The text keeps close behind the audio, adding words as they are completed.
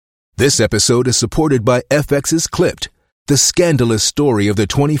This episode is supported by FX's Clipped, the scandalous story of the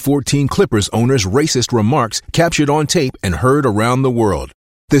 2014 Clippers owner's racist remarks captured on tape and heard around the world.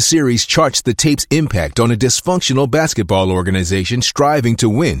 The series charts the tape's impact on a dysfunctional basketball organization striving to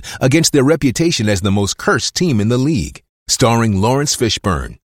win against their reputation as the most cursed team in the league. Starring Lawrence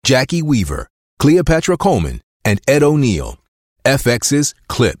Fishburne, Jackie Weaver, Cleopatra Coleman, and Ed O'Neill. FX's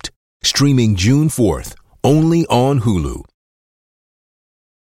Clipped, streaming June 4th, only on Hulu.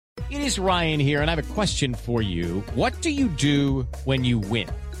 It is Ryan here, and I have a question for you. What do you do when you win?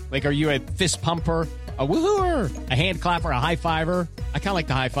 Like, are you a fist pumper, a woo-hooer, a hand clapper, a high-fiver? I kind of like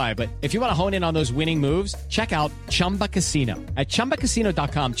the high-five, but if you want to hone in on those winning moves, check out Chumba Casino. At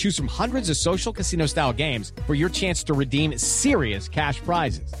ChumbaCasino.com, choose from hundreds of social casino-style games for your chance to redeem serious cash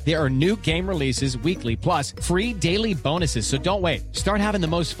prizes. There are new game releases weekly, plus free daily bonuses, so don't wait. Start having the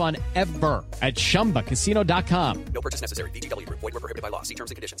most fun ever at ChumbaCasino.com. No purchase necessary. VGW. Void where prohibited by law. See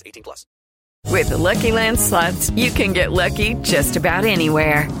terms and conditions. 18+. With the Lucky Land Slots, you can get lucky just about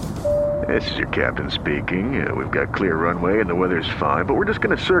anywhere. This is your captain speaking. We've got clear runway and the weather's fine, but we're just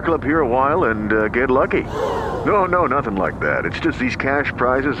going to circle up here a while and get lucky. No, nothing like that. It's just these cash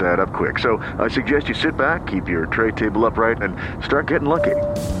prizes add up quick. So I suggest you sit back, keep your tray table upright, and start getting lucky.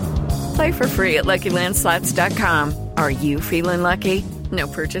 Play for free at LuckyLandSlots.com. Are you feeling lucky? No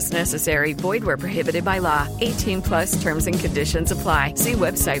purchase necessary. Void where prohibited by law. 18+ terms and conditions apply. See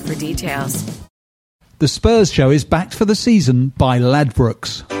website for details. The Spurs Show is backed for the season by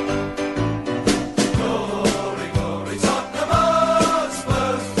Ladbrokes.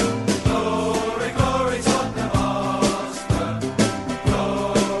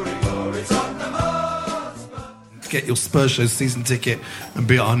 Get your Spurs Show season ticket and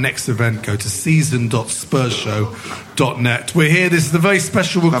be at our next event. Go to season.spursshow.net. We're here. This is a very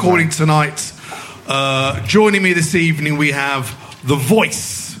special recording tonight. Joining me this evening, we have the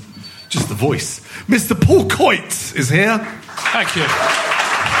voice, just the voice. Mr. Paul Coit is here. Thank you.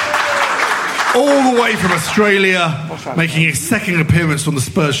 All the way from Australia, making his second appearance on the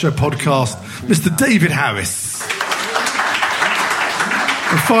Spurs Show podcast, Mr. David Harris.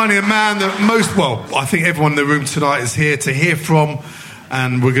 And finally, a man that I think everyone in the room tonight is here to hear from,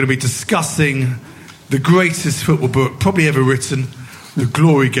 and we're going to be discussing the greatest football book probably ever written, The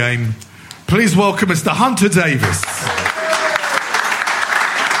Glory Game. Please welcome Mr. Hunter Davis.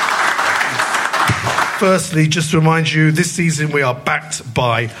 Firstly, just to remind you, this season we are backed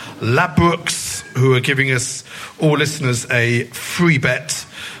by Ladbrokes, who are giving us, all listeners, a free bet.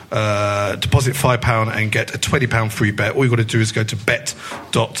 Deposit £5 and get a £20 free bet. All you've got to do is go to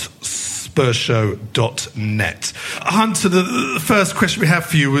bet.spursshow.net. Hunter, the first question we have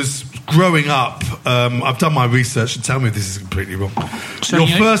for you was growing up. I've done my research, and tell me if this is completely wrong. So your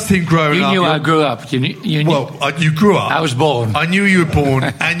first team growing up... You knew I grew up. You grew up. I was born. I knew you were born,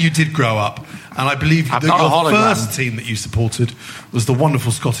 and you did grow up. And I believe that your first team that you supported was the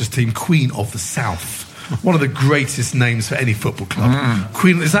wonderful Scottish team, Queen of the South. One of the greatest names for any football club.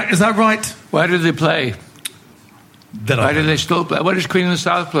 Queen, is that right? Where did they play? Where do they still play? Where does Queen of the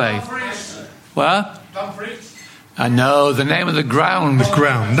South play? Dumfries. Where? Dumfries. I know the name of the ground. The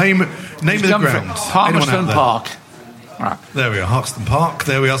ground. Name of the ground. Palmerston Park. Right. There we are, Hoxton Park.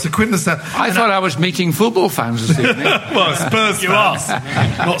 There we are. So Queen of the South. I thought I was meeting football fans this evening. Well, Spurs fans,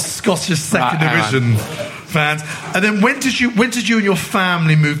 not Scottish second division fans. And then when did you and your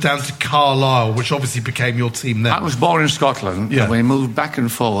family move down to Carlisle, which obviously became your team then? I was born in Scotland. Yeah. We moved back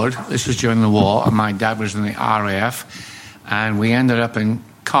and forward. This was during the war, and my dad was in the RAF, and we ended up in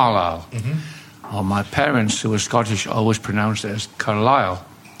Carlisle. Mm-hmm. Well, my parents, who were Scottish, always pronounced it as Carlisle,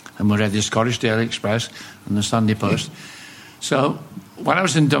 and we read the Scottish Daily Express and the Sunday Post. So when I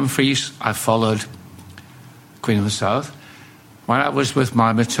was in Dumfries, I followed Queen of the South. When I was with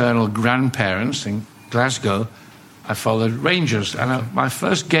my maternal grandparents in Glasgow, I followed Rangers. And my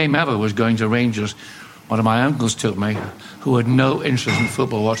first game ever was going to Rangers. One of my uncles took me, who had no interest in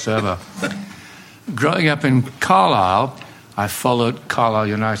football whatsoever. Growing up in Carlisle, I followed Carlisle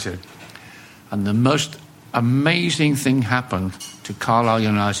United. And the most amazing thing happened to Carlisle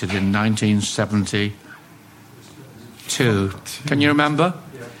United in 1972. Can you remember?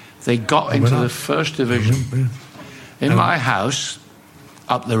 Yeah. They got into the first division. In my house,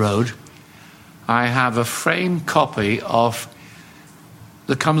 up the road, I have a framed copy of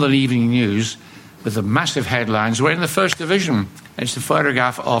the Cumberland Evening News with the massive headlines. We're in the first division. It's the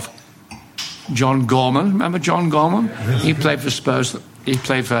photograph of John Gorman. Remember John Gorman? He played for Spurs. He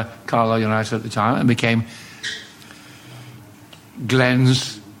played for Carlisle United at the time and became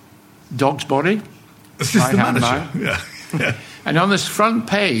Glenn's dog's body. Assistant manager. Yeah. And on this front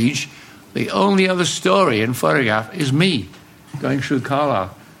page, the only other story and photograph is me going through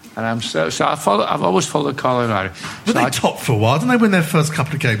Carlisle. And I've always followed Colorado. Were they top for a while? Didn't they win their first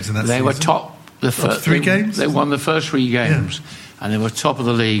couple of games in that season? They were top. The first 3 games? They won the first 3 games, and they were top of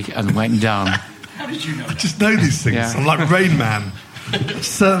the league and went down. How did you know? I just know these things. I'm like Rain Man.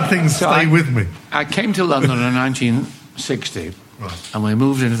 Certain things stay with me. I came to London in 1960, and we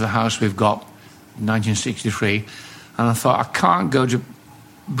moved into the house we've got in 1963, and I thought, I can't go to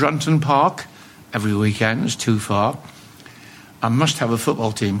Brunton Park every weekend, it's too far. I must have a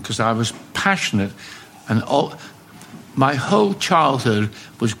football team, because I was passionate, and my whole childhood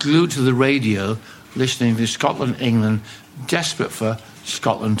was glued to the radio, listening to Scotland, England, desperate for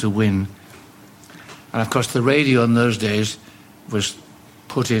Scotland to win. And, of course, the radio in those days was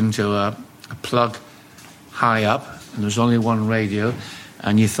put into a plug high up, and there was only one radio,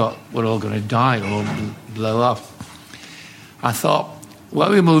 and you thought, we're all going to die or blow up. I thought,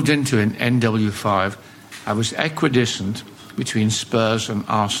 when we moved into in NW5, I was equidistant between Spurs and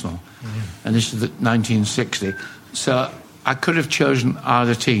Arsenal. Mm-hmm. And this is 1960. So I could have chosen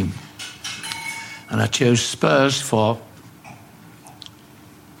either team. And I chose Spurs for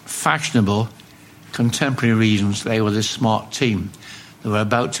fashionable, contemporary reasons. They were this smart team. They were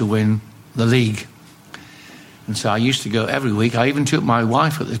about to win the league. And so I used to go every week. I even took my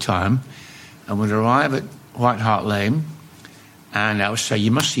wife at the time and would arrive at White Hart Lane, and I would say,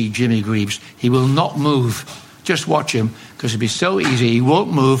 you must see Jimmy Greaves. He will not move. Just watch him, because it'll be so easy. He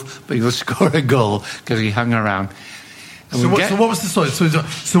won't move, but he'll score a goal because he hung around. So what was the story?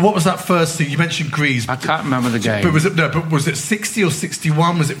 So what was that first thing? You mentioned Greaves. I can't remember the game. But was it 60 or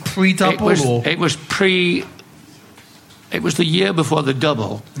 61? Was it pre-double? It was pre. It was the year before the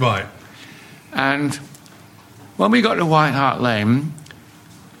double. Right. And when we got to White Hart Lane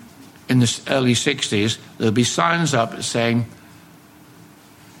in the early 60s, there'd be signs up saying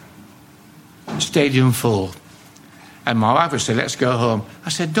 "Stadium full." And my wife would say, let's go home. I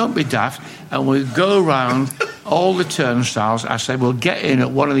said, don't be daft. And we'd go around all the turnstiles. I said, we'll get in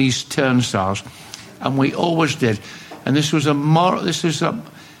at one of these turnstiles. And we always did. And this was a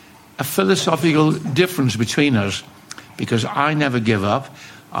philosophical difference between us, because I never give up.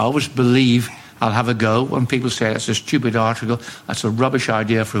 I always believe I'll have a go. When people say that's a stupid article, that's a rubbish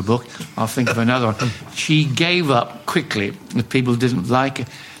idea for a book, I'll think of another one. She gave up quickly if people didn't like it.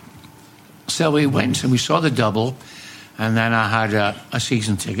 So we went and we saw the double. And then I had a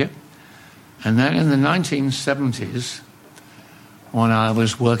season ticket. And then in the 1970s, when I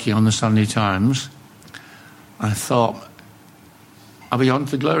was working on the Sunday Times, I thought, I'll be on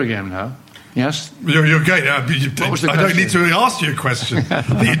to the Glory game now. Yes? You're great. I don't need to ask you a question.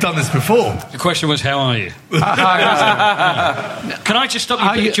 You've done this before. The question was, how are you? Can I just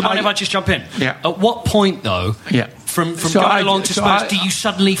stop you? Do you mind if I just jump in? Yeah. At what point, though, from going along to Spurs, do you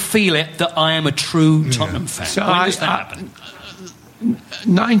suddenly feel it that I am a true Tottenham fan? So when does that happen?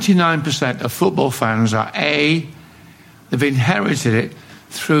 99% of football fans are they've inherited it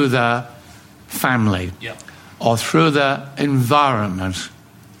through their family or through their environment,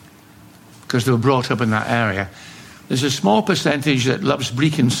 because they were brought up in that area. There's a small percentage that loves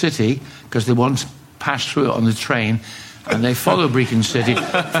Brecon City because they once passed through it on the train, and they follow Brecon City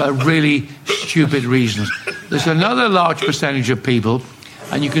for really stupid reasons. There's another large percentage of people,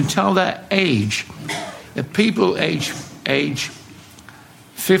 and you can tell their age. If people age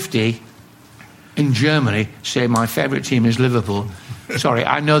 50 in Germany say, my favourite team is Liverpool, sorry,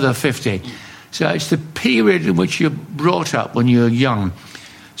 I know they're 50. So it's the period in which you're brought up when you're young.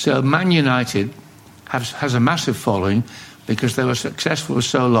 So Man United has a massive following because they were successful for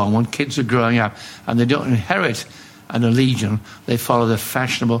so long. When kids are growing up and they don't inherit an allegiance, they follow the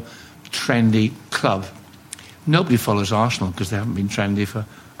fashionable, trendy club. Nobody follows Arsenal because they haven't been trendy for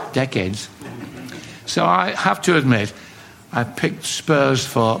decades. So I have to admit, I picked Spurs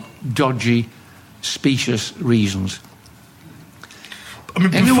for dodgy, specious reasons. I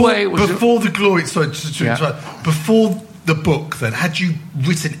mean, before the glory, before the book, then, had you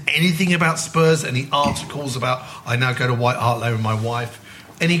written anything about Spurs? Any articles about, I now go to White Hart Lane with my wife?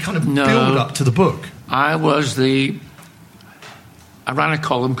 Any kind of build-up to the book? I ran a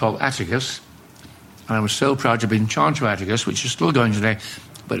column called Atticus, and I was so proud to be in charge of Atticus, which is still going today,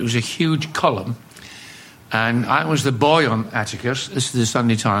 but it was a huge column. And I was the boy on Atticus, this is the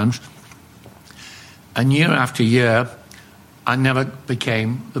Sunday Times, and year after year, I never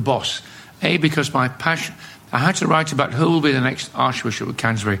became the boss. Because my passion, I had to write about who will be the next Archbishop of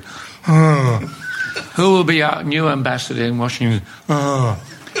Canterbury, who will be our new ambassador in Washington,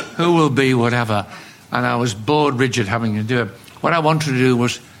 who will be whatever. And I was bored rigid having to do it. What I wanted to do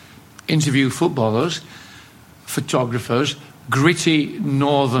was interview footballers, photographers, gritty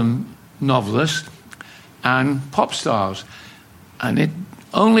northern novelists, and pop stars. And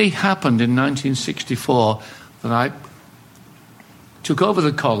only happened in 1964 that I took over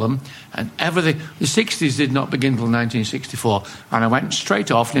the column, and everything. The 60s did not begin until 1964, and I went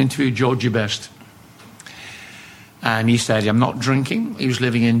straight off and interviewed Georgie Best. And he said, I'm not drinking. He was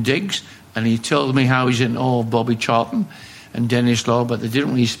living in Diggs, and he told me how he's in Bobby Charlton and Dennis Law, but they didn't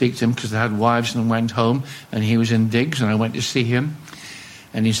really speak to him because they had wives and went home, and he was in Diggs, and I went to see him,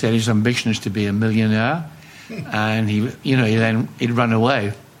 and he said his ambition is to be a millionaire, and he'd run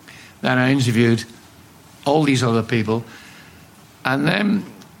away. Then I interviewed all these other people, and then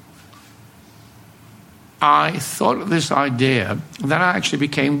I thought of this idea. Then I actually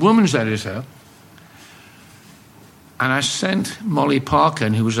became women's editor, and I sent Molly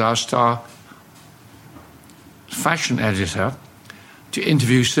Parkin, who was our star fashion editor, to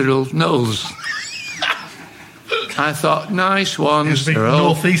interview Cyril Knowles. I thought, nice one, Cyril.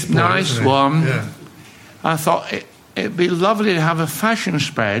 Northeast boy, nice one. Yeah. I thought it'd be lovely to have a fashion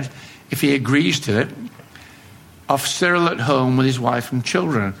spread, if he agrees to it, of Cyril at home with his wife and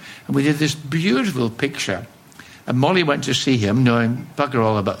children. And we did this beautiful picture. And Molly went to see him, knowing bugger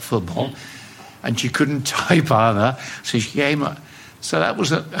all about football, and she couldn't type either, so she came up. So that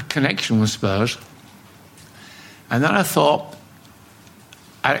was a connection with Spurs. And then I thought,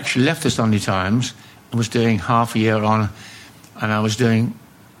 I actually left the Sunday Times and was doing half a year on, and I was doing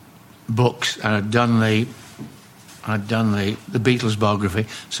books, and I'd done the Beatles biography,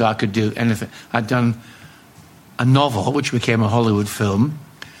 so I could do anything. I'd done a novel, which became a Hollywood film,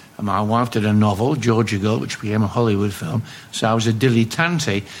 and my wife did a novel, Georgia Girl, which became a Hollywood film, so I was a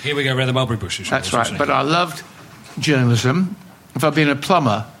dilettante. Here we go, Red the Mulberry Bushes. That's right, but I loved journalism. If I'd been a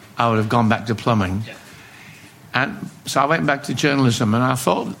plumber, I would have gone back to plumbing. Yeah. And so I went back to journalism, and I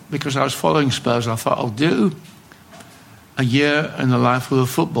thought, because I was following Spurs, I thought I'll do a year in the life of a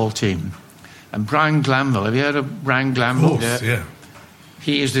football team. And Brian Glanville, have you heard of Brian Glanville? Of course, yeah.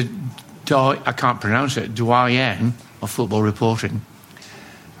 He is the, I can't pronounce it, doyen of football reporting.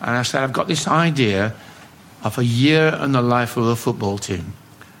 And I said, I've got this idea of a year in the life of a football team.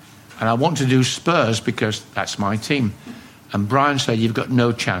 And I want to do Spurs because that's my team. And Brian said, you've got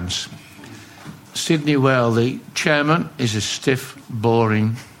no chance. Sidney Wale, the chairman, is a stiff,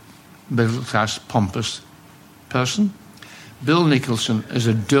 boring, middle-class, pompous person. Bill Nicholson is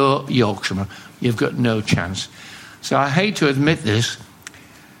a dour Yorkshireman. You've got no chance. So I hate to admit this.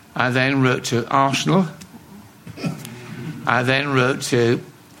 I then wrote to Arsenal. I then wrote to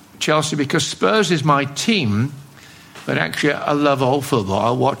Chelsea, because Spurs is my team, but actually I love all football.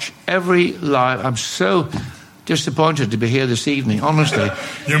 I watch every live. I'm so disappointed to be here this evening, honestly.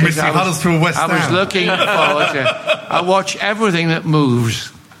 You're missing Huddersfield West Ham. I was looking forward to... I watch everything that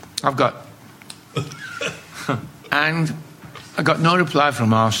moves. I've got... And I got no reply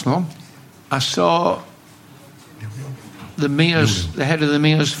from Arsenal. I saw the head of the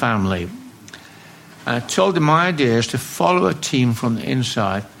Mears family. And I told him my idea is to follow a team from the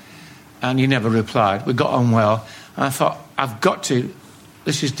inside, and he never replied. We got on well. And I thought, I've got to...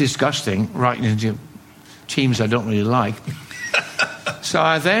 This is disgusting, writing into teams I don't really like. So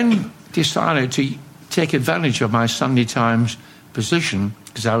I then decided to take advantage of my Sunday Times position,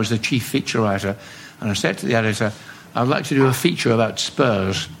 because I was the chief feature writer, and I said to the editor, I'd like to do a feature about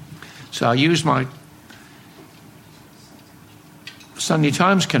Spurs. So I used my Sunday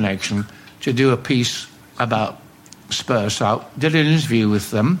Times connection to do a piece about Spurs. So I did an interview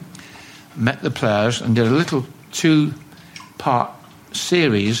with them, met the players, and did a little 2-part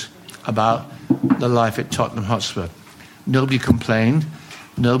series about the life at Tottenham Hotspur. Nobody complained.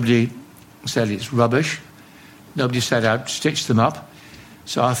 Nobody said it's rubbish. Nobody said I'd stitched them up.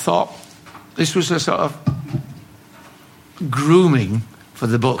 So I thought this was a sort of grooming for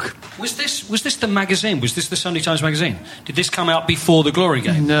the book. Was this the magazine? Was this the Sunday Times magazine? Did this come out before the Glory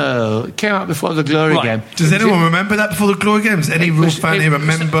game? No, it came out before the Glory game. Does anyone remember that before the Glory games? Any Wolves fan here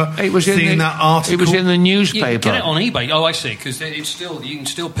remember seeing that article? It was in the newspaper. You get it on eBay. Oh, I see, because you can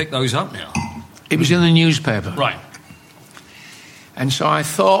still pick those up now. It was in the newspaper. Right. And so I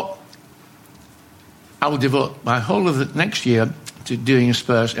thought I will devote my whole of the next year to doing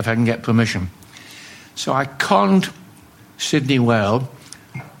Spurs if I can get permission. So I conned Sidney Wale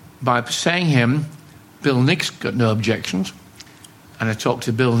by saying him, Bill Nick's got no objections. And I talked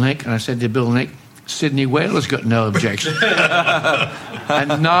to Bill Nick, and I said to Bill Nick, Sidney Wale has got no objections.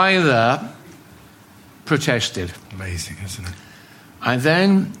 And neither protested. Amazing, isn't it? I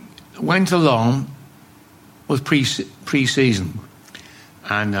then went along with pre-season,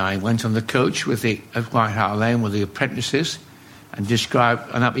 and I went on the coach at White Hart Lane with the apprentices, and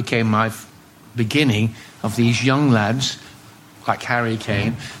that became my beginning of these young lads like Harry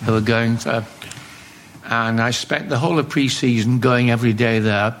Kane who were going to, And I spent the whole of pre-season going every day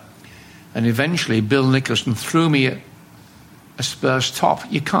there. And eventually Bill Nicholson threw me a Spurs top.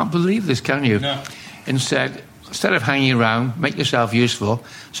 You can't believe this, can you? No. And said, instead of hanging around, make yourself useful.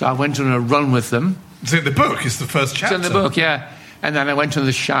 So I went on a run with them. It's in the book. It's the first chapter. It's in the book, yeah. And then I went to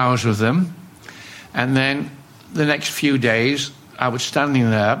the showers with them. And then the next few days, I was standing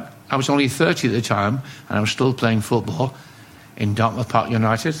there. I was only 30 at the time, and I was still playing football in Dartmouth Park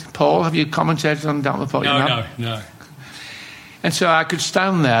United. Paul, have you commentated on Dartmouth Park United? No. And so I could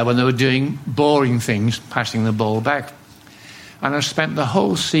stand there when they were doing boring things, passing the ball back. And I spent the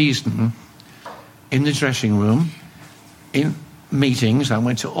whole season in the dressing room, in meetings. I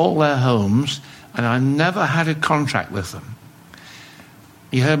went to all their homes, and I never had a contract with them.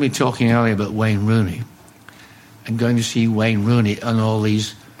 You heard me talking earlier about Wayne Rooney, and going to see Wayne Rooney and all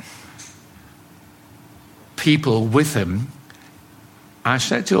these people with him. I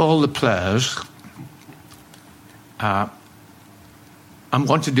said to all the players, I'm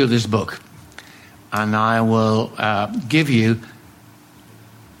going to do this book, and I will give you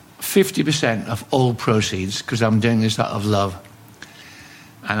 50% of all proceeds, because I'm doing this out of love.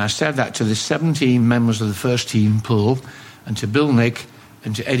 And I said that to the 17 members of the first team pool, and to Bill Nick,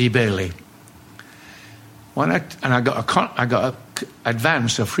 and to Eddie Bailey. I got an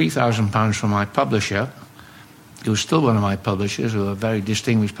advance of £3,000 from my publisher, who was still one of my publishers, who was a very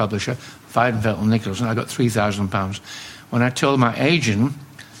distinguished publisher, Weidenfeld and Nicholson. I got £3,000. When I told my agent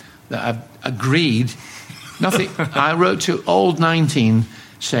that I agreed, nothing. I wrote to Old 19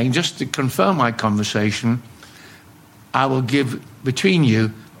 saying, just to confirm my conversation, I will give between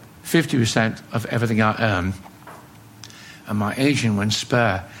you 50% of everything I earn. And my agent went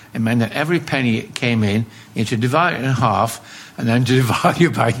spare. It meant that every penny that came in, you had to divide it in half, and then to divide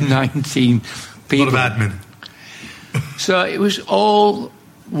it by 19 people. A lot of admin. So it was all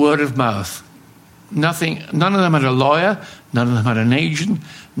word of mouth. Nothing. None of them had a lawyer. None of them had an agent.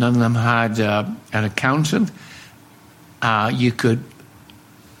 None of them had an accountant.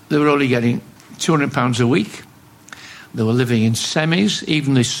 They were only getting £200 a week. They were living in semis.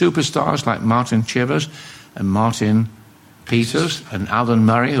 Even the superstars like Martin Chivers and Martin Peters and Alan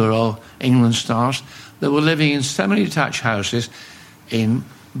Murray, who are all England stars, they were living in semi-detached houses in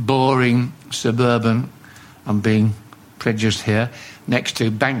boring suburban, I'm being prejudiced here, next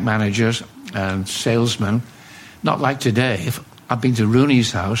to bank managers and salesmen. Not like today. I've been to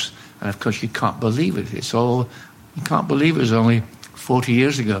Rooney's house, and of course you can't believe it. You can't believe it was only 40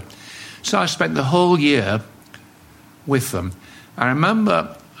 years ago. So I spent the whole year with them. I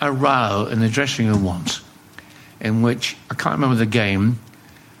remember a row in the dressing room once, in which, I can't remember the game,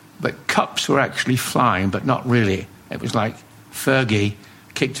 but cups were actually flying, but not really. It was like Fergie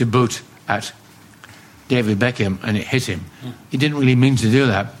kicked a boot at David Beckham and it hit him. He didn't really mean to do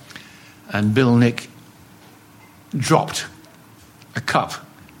that. And Bill Nick dropped a cup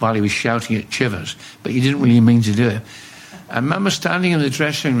while he was shouting at Chivers, but he didn't really mean to do it. I remember standing in the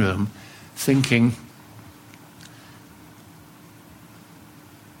dressing room thinking,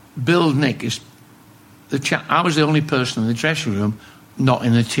 Bill Nick is I was the only person in the dressing room not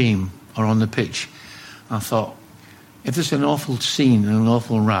in the team or on the pitch. I thought, if there's an awful scene and an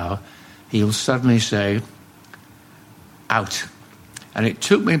awful row, he'll suddenly say, out. And it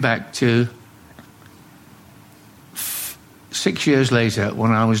took me back to 6 years later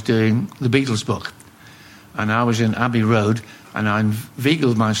when I was doing the Beatles book. And I was in Abbey Road, and I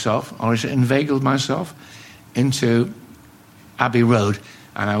inveigled myself into Abbey Road.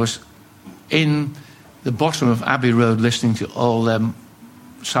 And I was in the bottom of Abbey Road listening to all them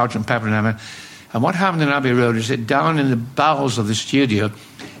Sgt. Pepper and Emma. And what happened in Abbey Road is that down in the bowels of the studio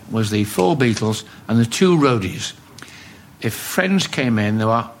was the 4 Beatles and the 2 roadies. If friends came in, they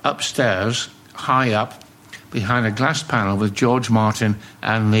were upstairs, high up, behind a glass panel with George Martin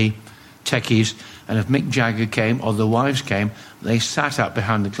and the techies. And if Mick Jagger came or the wives came, they sat up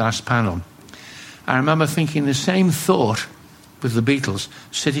behind the glass panel. I remember thinking the same thought with the Beatles,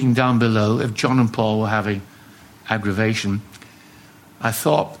 sitting down below, if John and Paul were having aggravation. I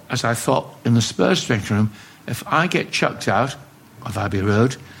thought in the Spurs dressing room, if I get chucked out of Abbey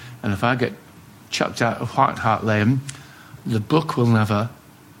Road, and if I get chucked out of White Hart Lane, the book will never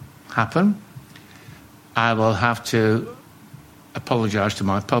happen. I will have to apologise to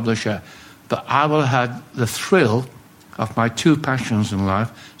my publisher, but I will have the thrill of my 2 passions in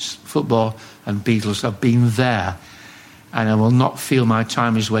life, football and Beatles, of being there. and I will not feel my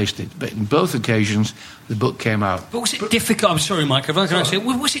time is wasted. But in both occasions, the book came out. But was it difficult? I'm sorry, Mike. If I can ask you,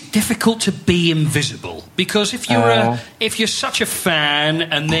 was it difficult to be invisible? Because if you're such a fan,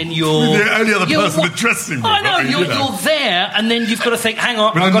 and then you're the only other person in the dressing room. I know, you're there, and then you've got to think, hang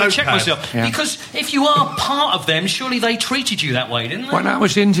on, I've got to check myself. Yeah. Because if you are part of them, surely they treated you that way, didn't they? When I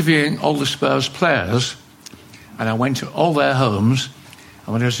was interviewing all the Spurs players, and I went to all their homes,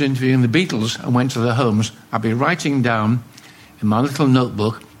 and when I was interviewing the Beatles and went to their homes, I'd be writing down in my little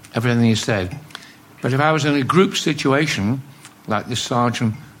notebook everything he said. But if I was in a group situation, like the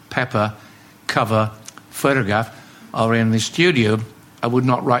Sgt. Pepper cover photograph, or in the studio, I would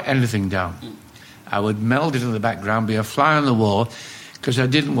not write anything down. I would meld into the background, be a fly on the wall, because I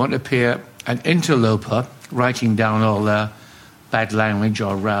didn't want to appear an interloper writing down all their bad language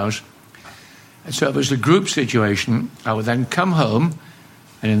or rows. And so if it was a group situation, I would then come home,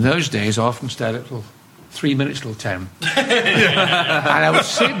 and in those days I often stayed at 3 minutes till 10. And I would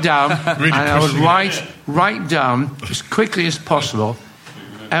sit down and I would write down as quickly as possible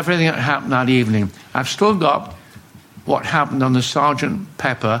everything that happened that evening. I've still got what happened on the Sgt.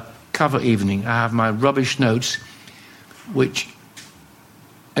 Pepper cover evening. I have my rubbish notes, which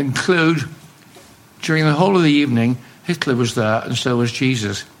include, during the whole of the evening, Hitler was there and so was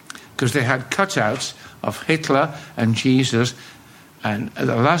Jesus, because they had cutouts of Hitler and Jesus, and at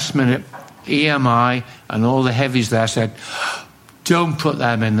the last minute, EMI and all the heavies there said, don't put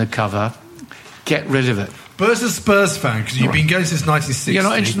them in the cover, get rid of it. But as a Spurs fan, because you've been going since 1960, you're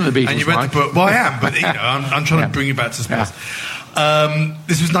not interested in the Beatles, and you read the book. Well, I am, but I'm trying to bring you back to Spurs.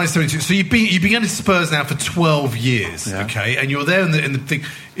 This was 1972, so you've been going to Spurs now for 12 years, okay? And you're there in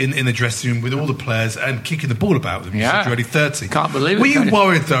the dressing room with all the players and kicking the ball about them. You said you're only 30. Can't believe it. Were you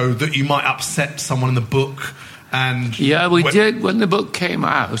worried though that you might upset someone in the book? And we did when the book came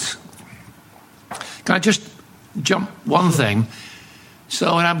out. Can I just jump one thing?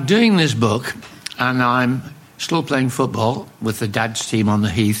 So when I'm doing this book, and I'm still playing football with the dad's team on the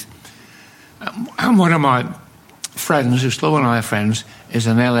Heath, and one of my friends, who's still one of my friends, is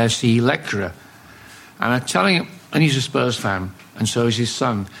an LSE lecturer. And I'm telling him, and he's a Spurs fan, and so is his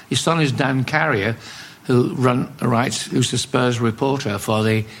son. His son is Dan Carrier, who's the Spurs reporter for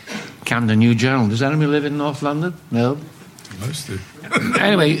the Camden New Journal. Does anyone live in North London? No? Most do.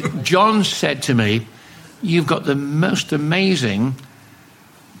 Anyway, John said to me, you've got the most amazing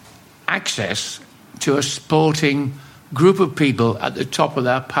access to a sporting group of people at the top of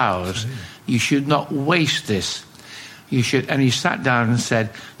their powers. You should not waste this. You should, and he sat down and said,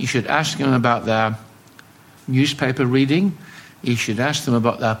 you should ask them about their newspaper reading, you should ask them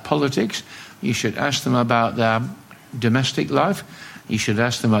about their politics, you should ask them about their domestic life, you should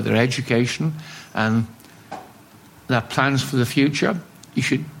ask them about their education and their plans for the future. You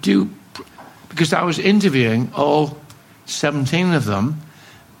should do, because I was interviewing all 17 of them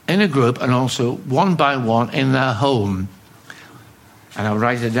in a group and also one by one in their home. And I would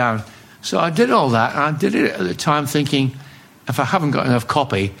write it down. So I did all that, and I did it at the time thinking, if I haven't got enough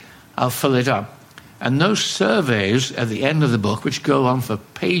copy, I'll fill it up. And those surveys at the end of the book, which go on for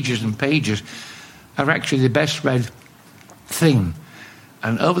pages and pages, are actually the best read thing.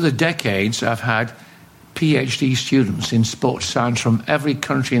 And over the decades, I've had PhD students in sports science from every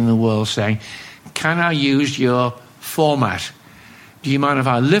country in the world saying, can I use your format? Do you mind if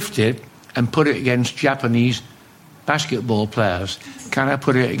I lift it and put it against Japanese basketball players? Can I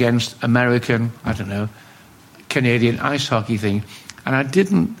put it against American, Canadian ice hockey thing? And I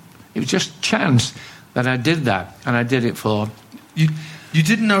didn't. It was just chance that I did that, and I did it for... You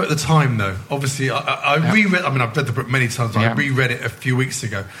didn't know at the time, though. Obviously, I reread... I've read the book many times. I reread it a few weeks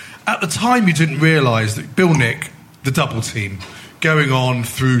ago. At the time, you didn't realise that Bill Nick, the double team, going on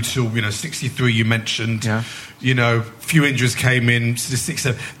through till 63. You mentioned, few injuries came in.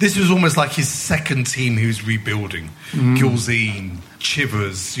 67. This was almost like his second team he was rebuilding. Gilzean,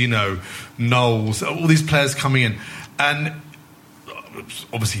 Chivers, Knowles, all these players coming in, and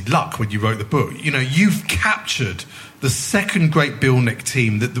obviously luck when you wrote the book. You've captured the second great Bill Nick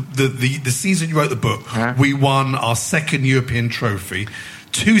team. That the season you wrote the book, we won our second European trophy.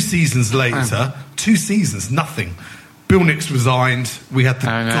 2 seasons later, 2 seasons, nothing. Bill Nick's resigned. We had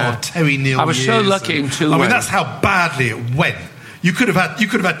the Terry Neal. I was so lucky in 2 ways. That's how badly it went. You could have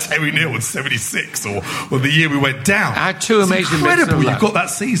had Terry Neal in '76 or the year we went down. I had 2 amazing bits of luck. Incredible, you've got that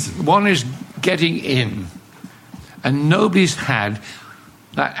season. One is getting in, and nobody's had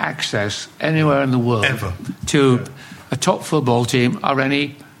that access anywhere in the world ever to a top football team or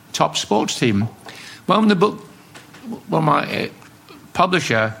any top sports team. When my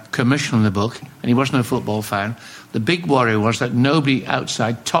publisher commissioned the book, and he wasn't a football fan, the big worry was that nobody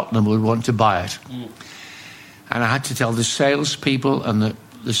outside Tottenham would want to buy it. and I had to tell the salespeople and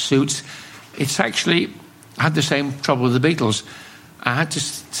the suits, it's actually had the same trouble with the Beatles. I had to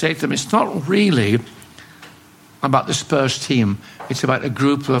say to them, it's not really about the Spurs team. It's about a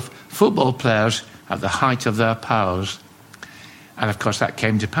group of football players at the height of their powers. And, of course, that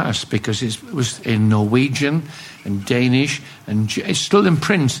came to pass because it was in Norwegian and Danish, and it's still in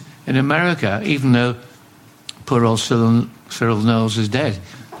print in America, even though poor old Cyril Knowles is dead.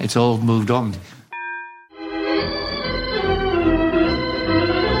 It's all moved on.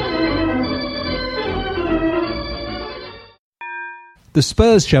 The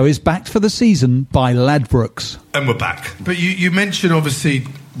Spurs Show is backed for the season by Ladbrokes. And we're back. But you mentioned, obviously,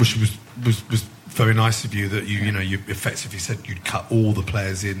 which was very nice of you, that you effectively said you'd cut all the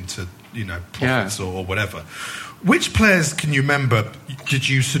players into profits or whatever. Which players can you remember? Did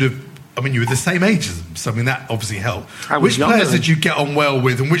you sort of? I mean, you were the same age as them, so I mean that obviously helped. Which players did you get on well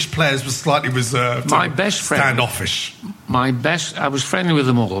with, and which players were slightly reserved? My best friend, standoffish. I was friendly with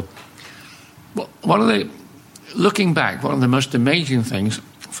them all. Looking back, one of the most amazing things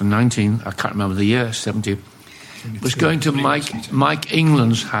from I can't remember the year, 70, was going to Mike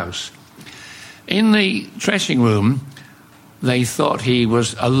England's house. In the dressing room, they thought he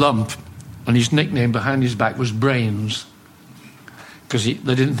was a lump, and his nickname behind his back was Brains, because they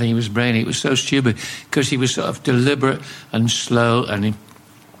didn't think he was brainy. It was so stupid, because he was sort of deliberate and slow,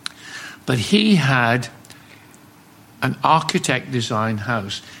 but he had an architect-designed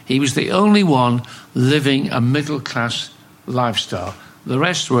house. He was the only one living a middle-class lifestyle. The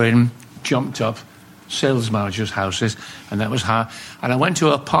rest were in jumped-up sales managers' houses, and that was how. And I went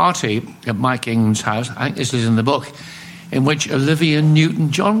to a party at Mike England's house, I think this is in the book, in which Olivia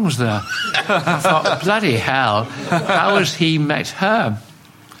Newton-John was there. I thought, bloody hell, how has he met her?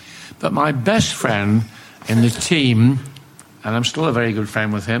 But my best friend in the team, and I'm still a very good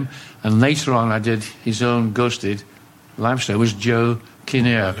friend with him, and later on I did his own ghosted lifestyle, was Joe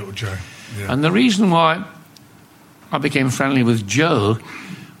Kinnear. Little Joe. Yeah. And the reason why I became friendly with Joe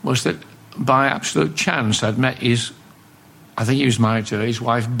was that by absolute chance I'd met I think he was married to his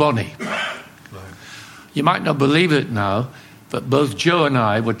wife Bonnie. Right. You might not believe it now, but both Joe and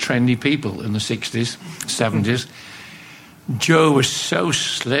I were trendy people in the 60s, 70s. Joe was so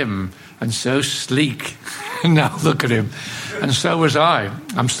slim and so sleek. Now look at him. And so was I.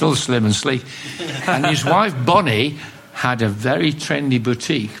 I'm still slim and sleek. And his wife Bonnie had a very trendy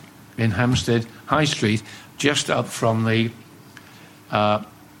boutique in Hampstead High Street, just up from the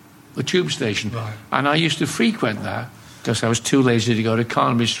tube station. Right. And I used to frequent that because I was too lazy to go to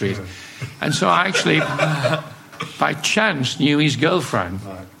Carnaby Street. Right. And so I actually, by chance, knew his girlfriend.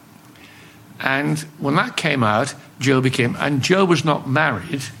 Right. And when that came out, Joe was not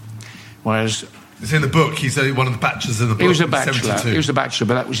married, whereas... It's in the book. He's one of the bachelors in the book. He was a bachelor. 72. He was a bachelor,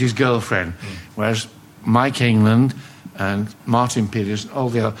 but that was his girlfriend. Whereas Mike England and Martin Peters, all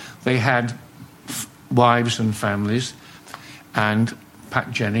the other, they had wives and families, and Pat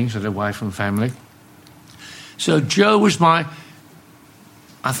Jennings had a wife and family. So Joe was I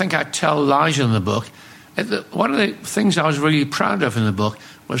think I tell lies in the book. One of the things I was really proud of in the book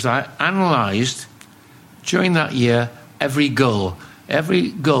was I analysed, during that year, every goal.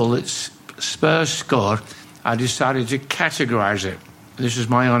 Every goal that Spurs scored, I decided to categorise it. This is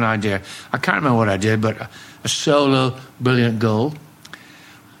my own idea. I can't remember what I did, but a solo brilliant goal.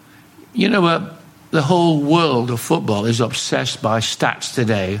 You know, the whole world of football is obsessed by stats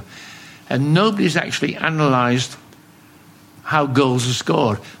today, and nobody's actually analysed how goals are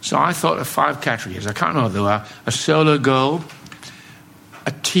scored. So I thought of 5 categories. I can't remember what they were. A solo goal,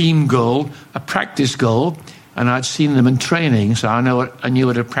 a team goal, a practice goal, and I'd seen them in training, so I knew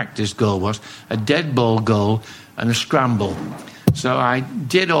what a practice goal was, a dead ball goal, and a scramble. So I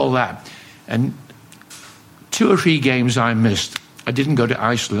did all that. And 2 or 3 games I missed. I didn't go to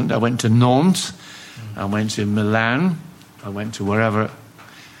Iceland. I went to Nantes. I went to Milan. I went to wherever.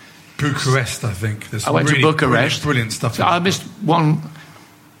 Bucharest, I think. I went to Bucharest. Brilliant stuff. So I missed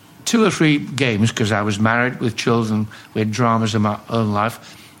 2 or 3 games because I was married with children. We had dramas in my own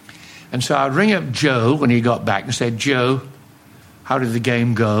life. And so I'd ring up Joe when he got back and say, Joe, how did the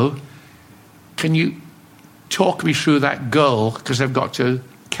game go? Can you talk me through that goal? Because I've got to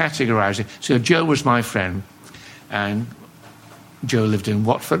categorise it. So Joe was my friend. And Joe lived in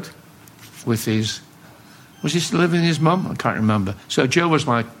Watford with his... Was he still living with his mum? I can't remember. So Joe was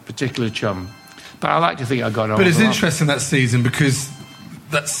my particular chum. But I like to think I got on. But it's interesting that season because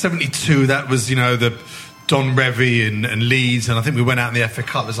that 72, that was, the Don Revie and Leeds, and I think we went out in the FA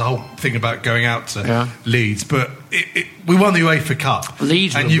Cup. There's a whole thing about going out to Leeds, but we won the UEFA Cup.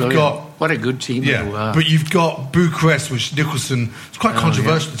 Leeds, and you've got what a good team they were. But you've got Bucharest, which Nicholson was quite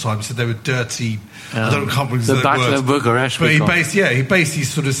controversial at the time. He said they were dirty. I can't remember the Battle of Bucharest. But he basically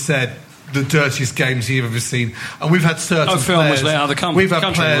sort of said the dirtiest games he'd ever seen. And we've had certain players. We've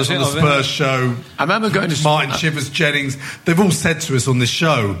had players on the Spurs show. I remember going to Martin Chivers Jennings. They've all said to us on this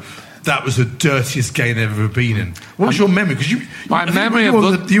show, that was the dirtiest game they've ever been in. What was your memory? Because you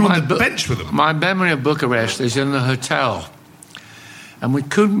were on the bench with them. My memory of Bucharest is in the hotel. And we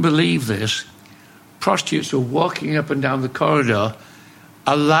couldn't believe this. Prostitutes were walking up and down the corridor,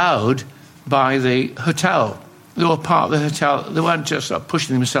 allowed by the hotel. They were part of the hotel. They weren't just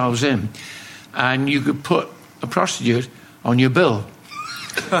pushing themselves in. And you could put a prostitute on your bill.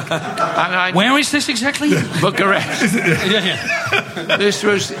 Where is this exactly? Bucharest. This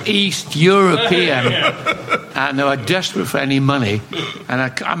was East European, and they were desperate for any money. And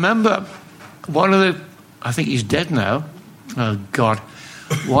I remember one of the, I think he's dead now. Oh God!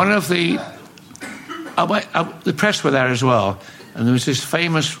 One of the press were there as well, and there was this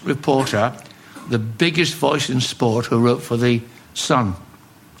famous reporter, the biggest voice in sport, who wrote for the Sun.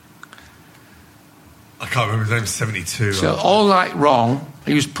 I can't remember his name. 72. So all night long,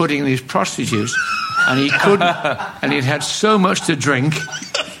 he was putting these prostitutes, and he couldn't. And he'd had so much to drink,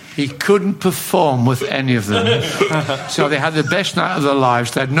 he couldn't perform with any of them. So they had the best night of their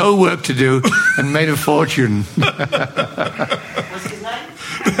lives. They had no work to do and made a fortune. What's his name?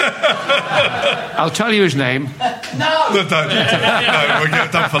 I'll tell you his name. No, we'll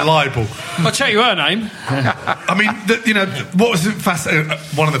get done for libel. I'll tell you her name. I mean, what was fascinating?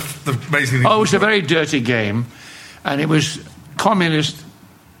 One of the amazing things. Oh, it was a very dirty game, and it was communist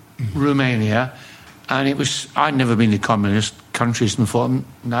Romania, and it was. I'd never been to communist countries before.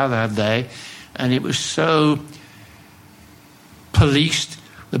 Neither had they, and it was so policed.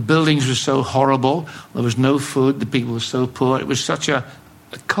 The buildings were so horrible. There was no food. The people were so poor. It was such a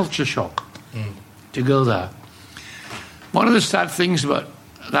culture shock to go there. One of the sad things about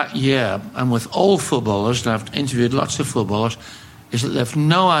that year, and with all footballers, and I've interviewed lots of footballers, is that they've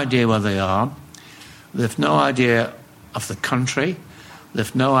no idea where they are. They've no idea of the country.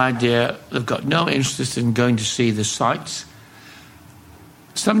 They've no idea. They've got no interest in going to see the sights.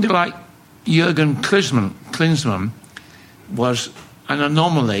 Somebody like Jurgen Klinsmann was an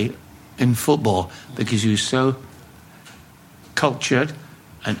anomaly in football because he was so cultured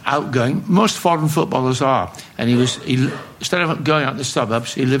and outgoing. Most foreign footballers are. And he instead of going out the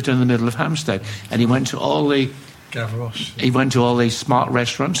suburbs, he lived in the middle of Hampstead, and he went to all the smart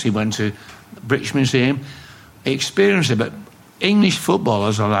restaurants. He went to the British Museum. He experienced it. But English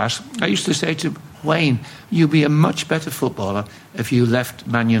footballers, alas, I used to say to Wayne, you'd be a much better footballer if you left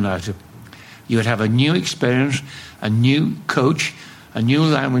Man United. You would have a new experience, a new coach, a new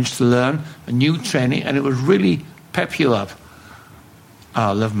language to learn, a new training, and it would really pep you up. Oh,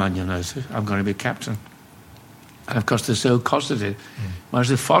 I love Man United. I'm going to be captain. And of course, they're so cosseted. Whereas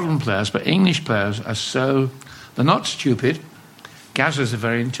the foreign players, but English players are so... They're not stupid. Gazza's a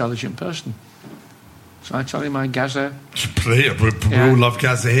very intelligent person. So I tell you my Gazza... We all love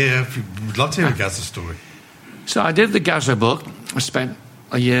Gazza here. We'd love to hear a Gazza story. So I did the Gazza book. I spent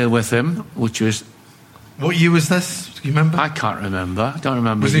a year with him, which was... What year was this? Do you remember? I can't remember. I don't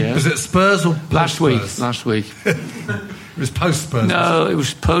remember Was it Spurs or post-Spurs? Last week. It was post-Spurs? No, it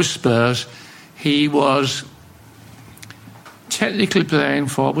was post-Spurs. He was technically playing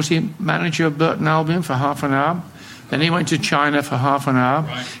for... Was he manager of Burton Albion for half an hour? Then he went to China for half an hour.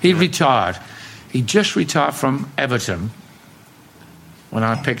 Right. He retired. He just retired from Everton when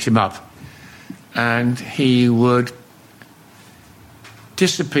I picked him up. And he would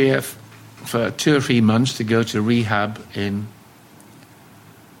disappear for 2 or 3 months to go to rehab in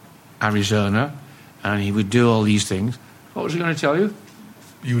Arizona, and he would do all these things. What was he going to tell you?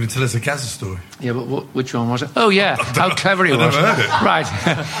 You were going to tell us a Gazza story. Yeah, but which one was it? Oh, yeah, how clever he was. I never heard it.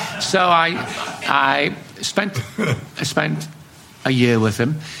 Right. So I spent a year with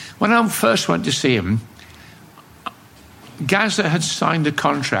him. When I first went to see him, Gazza had signed a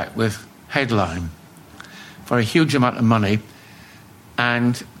contract with Headline for a huge amount of money,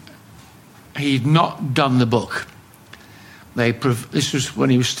 and he'd not done the book. This was when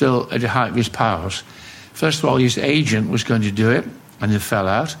he was still at the height of his powers. First of all, his agent was going to do it, and it fell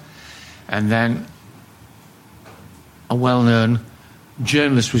out. And then a well-known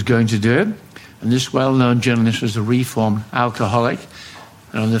journalist was going to do it, and this well-known journalist was a reformed alcoholic.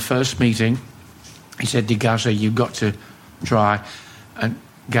 And on the first meeting, he said to Gazza, you've got to try. And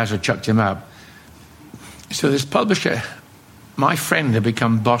Gazza chucked him out. So this publisher, my friend, had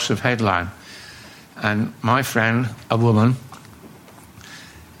become boss of Headline. And my friend, a woman,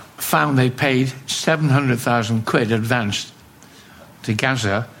 found they paid 700,000 quid advanced to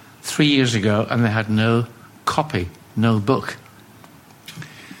Gazza 3 years ago, and they had no copy, no book.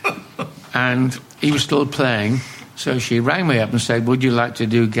 And he was still playing, so she rang me up and said, would you like to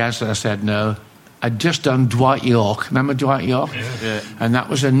do Gazza? I said no. I'd just done Dwight York. Remember Dwight York? Yeah. And that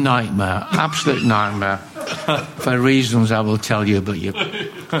was a nightmare, absolute nightmare, for reasons I will tell you. But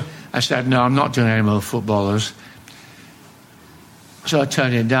I said, no, I'm not doing any more footballers. So I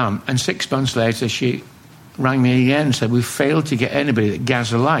turned it down. And 6 months later, she rang me again and said, we failed to get anybody that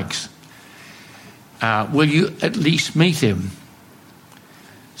Gazza likes. Will you at least meet him?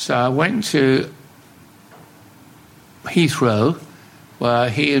 So I went to Heathrow, where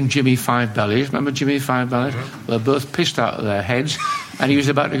he and Jimmy Five Bellies, remember Jimmy Five Bellies, were both pissed out of their heads, and he was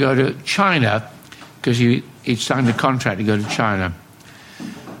about to go to China because he'd signed a contract to go to China.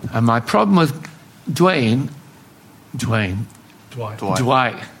 And my problem with Dwight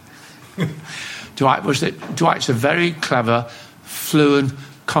was that Dwight's a very clever, fluent,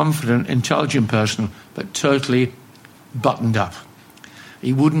 confident, intelligent person, but totally buttoned up.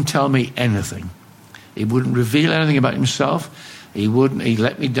 He wouldn't tell me anything. He wouldn't reveal anything about himself. He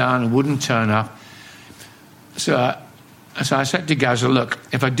let me down and wouldn't turn up. So I said to Gazza, look,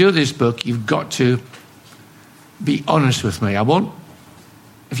 if I do this book, you've got to be honest with me.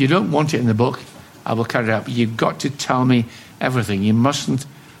 If you don't want it in the book, I will cut it out. But you've got to tell me everything. You mustn't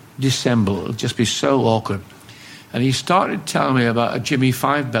dissemble. It'll just be so awkward. And he started telling me about a Jimmy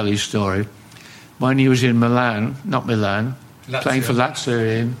Five Belly story when he was in Milan, playing for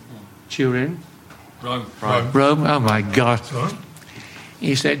Lazio in Turin. Rome, oh my God.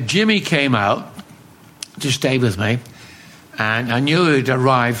 He said, Jimmy came out to stay with me, and I knew he'd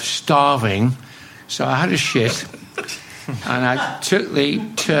arrived starving, so I had a shit, and I took the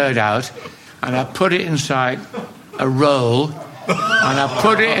turd out, and I put it inside a roll, and I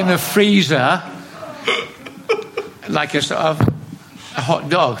put it in the freezer like a sort of a hot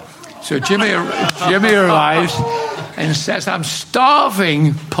dog. So Jimmy arrives and says, I'm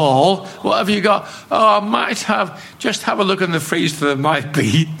starving, Paul. What have you got? Oh, I might just have a look in the freezer. There might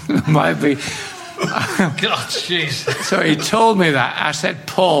be. God, jeez. So he told me that. I said,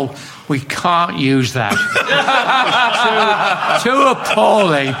 Paul, we can't use that. too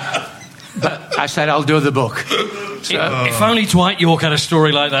appalling. But I said, I'll do the book. So, if only Dwight York had a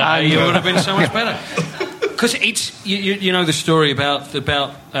story like that, it would have been so much better. Because it's you know the story about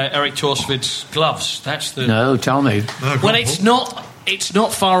Eric Torsvid's gloves. That's the no. Tell me. Well, it's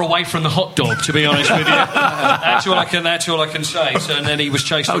not far away from the hot dog, to be honest with you. That's all I can say. So, and then he was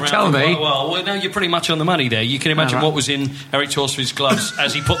chased around. Tell me. Well, no, you're pretty much on the money there. You can imagine what was in Eric Torsvid's gloves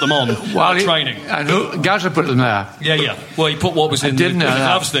as he put them on while training. And Gazza put them there. Yeah. Well, he put what was in the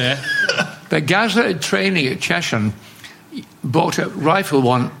gloves there. But Gazza, at training at Cheshire, bought a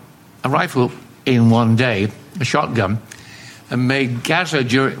rifle in one day, a shotgun, and made Gazza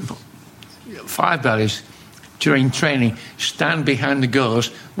during Five Bellies during training stand behind the goals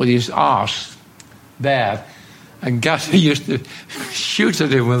with his arse there, and Gazza used to shoot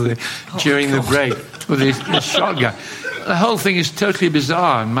at him during the break with his shotgun. The whole thing is totally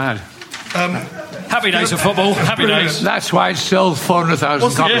bizarre and mad. Happy days of football. Happy days. That's why it sold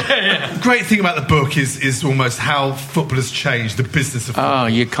 400,000 copies. The great thing about the book is almost how football has changed, the business of football. Oh,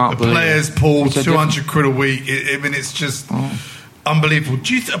 you can't believe players, it. Paul, 200 quid a week. I mean, it's just unbelievable.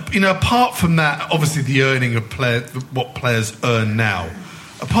 Do you apart from that, obviously the earning of what players earn now,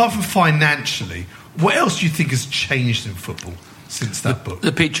 apart from financially, what else do you think has changed in football since that book?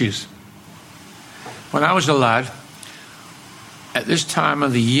 The pitches. When I was a lad, at this time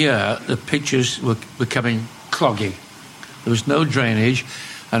of the year, the pitches were becoming cloggy. There was no drainage,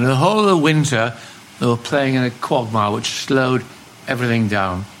 and the whole of the winter, they were playing in a quagmire, which slowed everything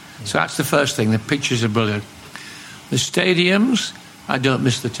down. So that's the first thing. The pitches are brilliant. The stadiums, I don't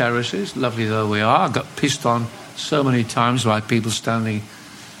miss the terraces, lovely though we are. I got pissed on so many times by people standing.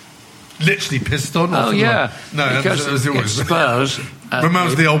 Literally pissed on? Oh, yeah. No, because that was always Spurs.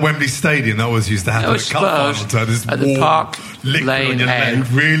 Remember the old Wembley Stadium that always used to have Spurs at the Park Lane end.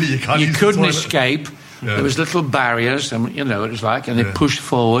 Really, you couldn't escape. Yeah. There was little barriers, and you know what it was like, and they pushed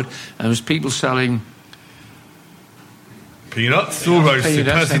forward, and there was people selling peanuts, all roasted,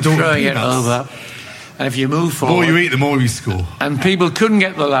 and throwing it over. And if you move forward, the more you eat, the more you score. And people couldn't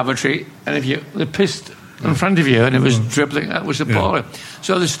get to the lavatory, and they pissed in front of you, and it was dribbling. That was appalling.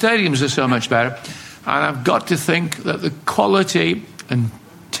 So the stadiums are so much better, and I've got to think that the quality and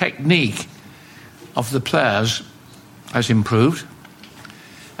technique of the players has improved,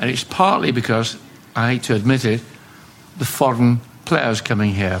 and it's partly because, I hate to admit it, the foreign players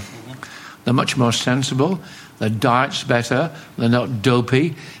coming here. They're much more sensible. Their diet's better. They're not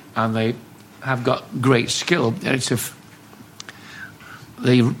dopey, and they have got great skill.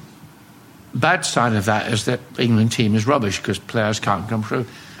 The bad side of that is that the England team is rubbish because players can't come through.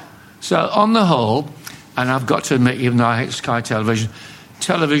 So on the whole, and I've got to admit, even though I hate Sky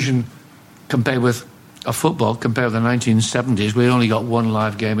television compared with football, compared with the 1970s, we only got one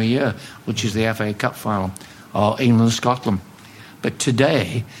live game a year, which is the FA Cup final, or England-Scotland. But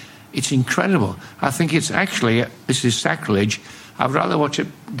today, it's incredible. I think it's actually, this is sacrilege, I'd rather watch a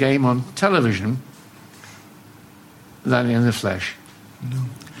game on television than in the flesh. No.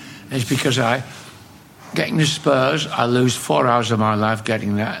 It's because getting to Spurs, I lose 4 hours of my life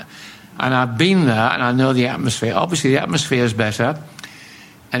getting there. And I've been there and I know the atmosphere. Obviously, the atmosphere is better.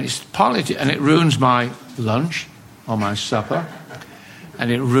 And it's partly, and it ruins my lunch or my supper.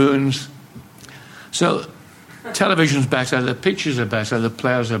 And it ruins. So, television's better, the pitches are better, the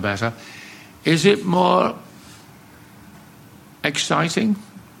players are better. Is it more exciting?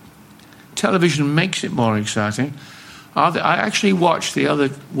 Television makes it more exciting. I actually watched the other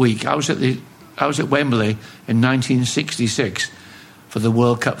week. I was at Wembley in 1966 for the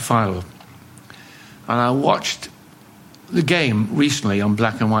World Cup final, and I watched the game recently on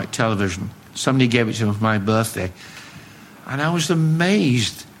black and white television. Somebody gave it to me for my birthday, and I was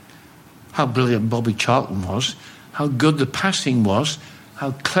amazed how brilliant Bobby Charlton was, how good the passing was,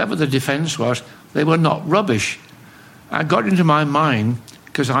 how clever the defence was. They were not rubbish. I got into my mind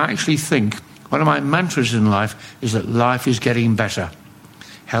because I actually think one of my mantras in life is that life is getting better.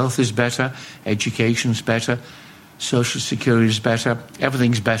 Health is better, education's better, social security is better,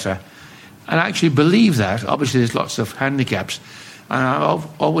 everything's better. And I actually believe that. Obviously, there's lots of handicaps. And I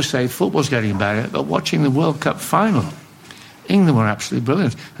always say football's getting better, but watching the World Cup final, England were absolutely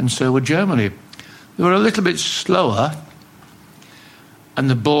brilliant, and so were Germany. They were a little bit slower, and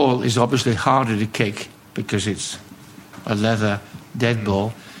the ball is obviously harder to kick because it's a leather dead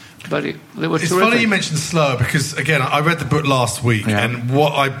ball. But they were it's terrific. funny you mentioned slower because, again, I read the book last week, and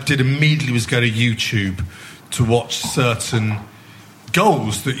what I did immediately was go to YouTube to watch certain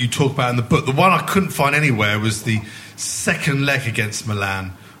goals that you talk about in the book. The one I couldn't find anywhere was the second leg against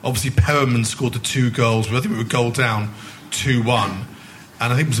Milan. Obviously, Perriman scored the 2 goals. I think we were goal down 2-1.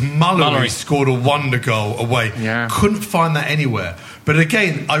 And I think it was Mullery scored a wonder goal away. Yeah. Couldn't find that anywhere. But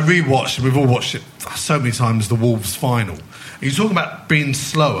again, I rewatched, and we've all watched it so many times, the Wolves final. You're talking about being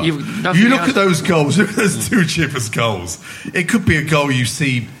slower. You look at those goals, look at those 2 Chivers goals. It could be a goal you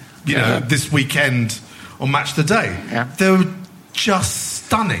see, you know, this weekend on Match of the Day. Yeah. They were just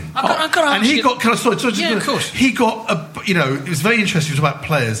stunning. And he got, of course. He got, it was very interesting to talk about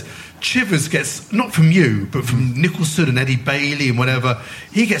players. Chivers gets, not from you, but from Nicholson and Eddie Bailey and whatever,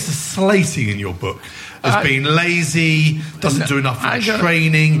 he gets a slating in your book as being lazy, doesn't do enough for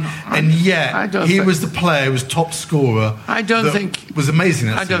training, and yet he was the player who was top scorer. I don't think was amazing.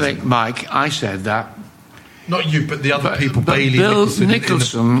 I don't think, Mike, I said that. Not you, but the other people. But Bailey, Bill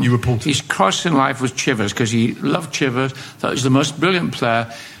Nicholson. You reported his cross in life was Chivers because he loved Chivers, thought he was the most brilliant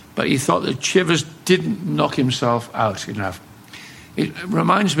player, but he thought that Chivers didn't knock himself out enough. It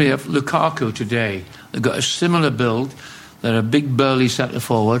reminds me of Lukaku today. They've got a similar build. They're a big burly centre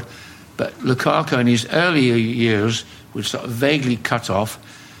forward. But Lukaku in his earlier years would sort of vaguely cut off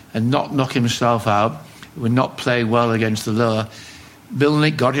and not knock himself out, would not play well against the lower. Bill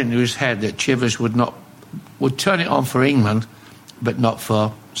Nick got into his head that Chivers would turn it on for England, but not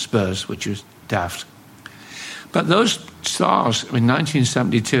for Spurs, which was daft. But those stars in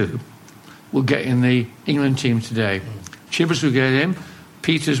 1972 will get in the England team today. Chivers will get in,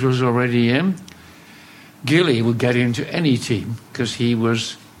 Peters was already in, Gilly would get into any team because he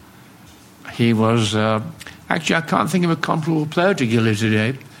was actually, I can't think of a comparable player to Gilly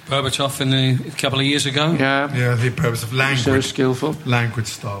today. Berbatov a couple of years ago. Yeah, the Berbatov, language, so skillful, language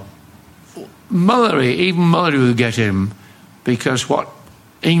style. Mullery will get in because what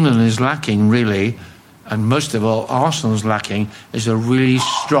England is lacking really, and most of all Arsenal's lacking, is a really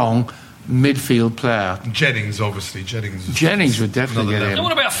strong midfield player. Jennings, obviously. Jennings would definitely get in. And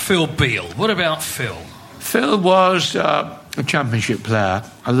what about Phil Beale? Phil was a championship player,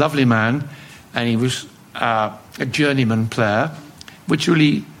 a lovely man, and he was a journeyman player, which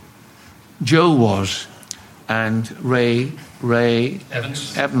really Joe was, and Ray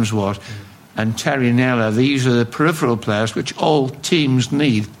Evans was, and Terry Naylor. These are the peripheral players which all teams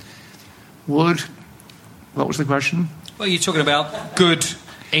need. What was the question? Well, you're talking about good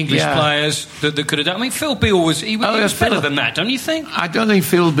English players that could have done. I mean, Phil Beale was better than that, don't you think? I don't think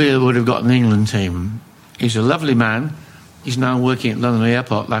Phil Beale would have got an England team. He's a lovely man. He's now working at London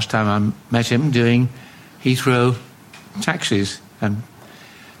Airport. Last time I met him, doing Heathrow taxis. And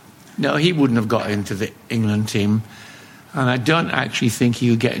No, he wouldn't have got into the England team. And I don't actually think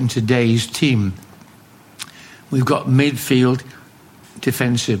he would get in today's team. We've got defensive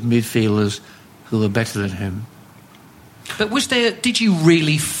midfielders who are better than him. But did you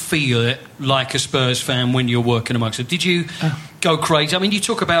really feel it like a Spurs fan when you're working amongst it? Did you go crazy? I mean, you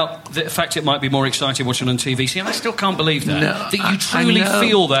talk about the fact it might be more exciting watching on TV. See, and I still can't believe that. No, that you truly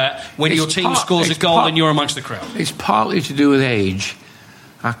feel that when your team scores a goal and you're amongst the crowd. It's partly to do with age.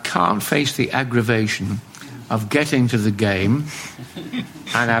 I can't face the aggravation of getting to the game,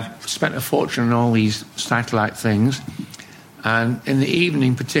 and I've spent a fortune on all these satellite things. And in the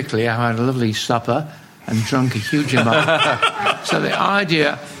evening, particularly, I had a lovely supper and drunk a huge amount. So the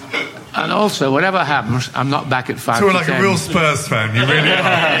idea, and also, whatever happens, I'm not back at 5 So we're to like 10. a real Spurs fan, you really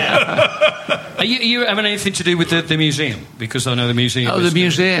are. Are you having anything to do with the museum? Because I know the museum... Oh, the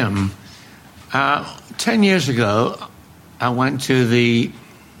museum. 10 years ago, I went to the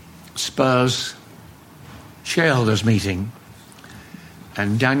Spurs shareholders meeting,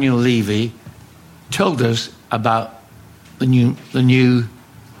 and Daniel Levy told us about the new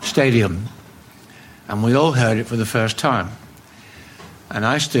stadium, and we all heard it for the first time. And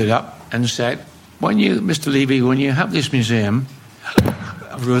I stood up and said, Mr. Levy, when you have this museum,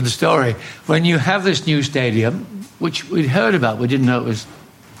 I've ruined the story, when you have this new stadium, which we'd heard about, we didn't know it was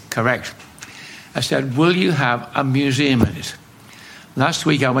correct, I said, will you have a museum in it? Last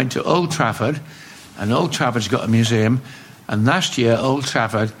week I went to Old Trafford, and Old Trafford's got a museum, and last year Old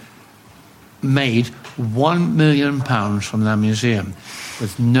Trafford made £1 million from that museum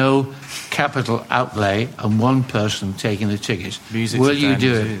with no capital outlay and one person taking the tickets. Will you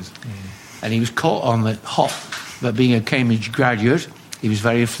do it? And he was caught on the hop about being a Cambridge graduate. He was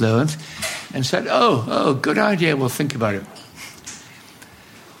very fluent and said, oh, good idea, we'll think about it.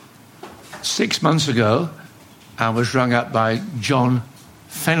 6 months ago, I was rung up by John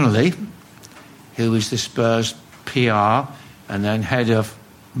Fennelly, who was the Spurs PR and then head of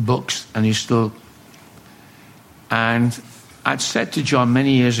books, and he's still... And I'd said to John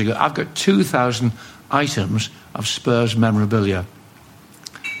many years ago, I've got 2,000 items of Spurs memorabilia.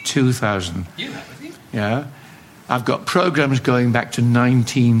 2,000. You have, have you? Yeah. I've got programmes going back to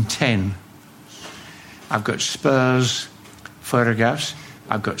 1910. I've got Spurs photographs.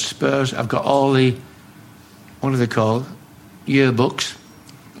 I've got all the, what are they called? Yearbooks.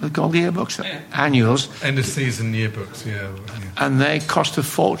 They're called yearbooks? Yeah. Annuals. End of season yearbooks, yeah. And they cost a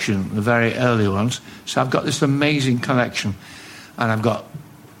fortune, the very early ones. So I've got this amazing collection. And I've got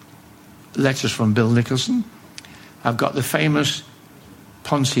letters from Bill Nicholson. I've got the famous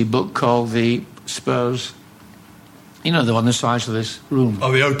Ponzi book called the Spurs, you know, the one the size of this room.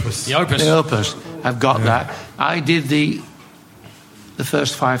 Oh, the Opus. The Opus. The Opus. I've got that. I did the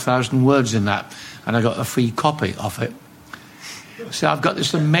first 5,000 words in that, and I got a free copy of it. So I've got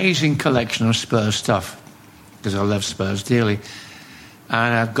this amazing collection of Spurs stuff, because I love Spurs dearly.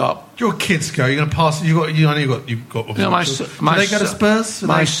 And I've got... Your kids go, you're going to pass... You've got... No, my do they go to Spurs?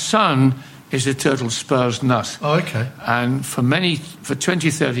 My son is a total Spurs nut. Oh, okay. And for 20,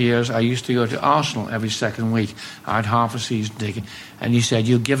 30 years, I used to go to Arsenal every second week. I had half a season ticket. And he said,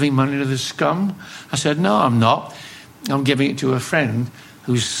 you're giving money to the scum? I said, no, I'm not. I'm giving it to a friend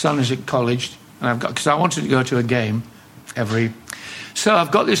whose son is at college. And I've got... Because I wanted to go to a game every... So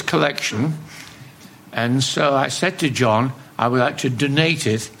I've got this collection. And so I said to John, I would like to donate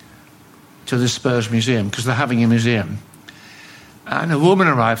it to the Spurs Museum, because they're having a museum. And a woman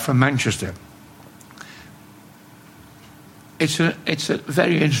arrived from Manchester. It's a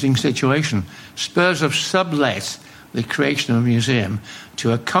very interesting situation. Spurs have sublet the creation of a museum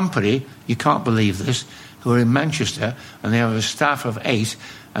to a company, you can't believe this, who are in Manchester, and they have a staff of 8,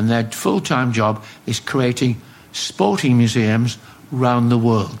 and their full-time job is creating sporting museums round the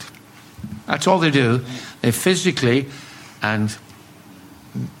world. That's all they do. They physically and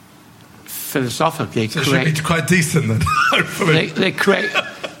philosophically so create... it should be quite decent then, hopefully. They create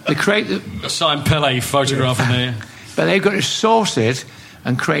a signed Pele photograph in there. But they've got to source it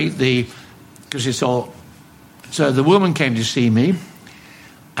and create the... Because it's all... So the woman came to see me.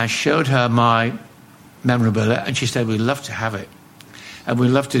 I showed her my memorabilia, and she said, we'd love to have it. And we'd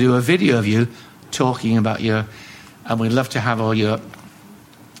love to do a video of you talking about your... And we'd love to have all your...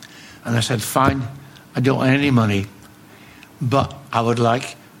 And I said, fine, I don't want any money, but I would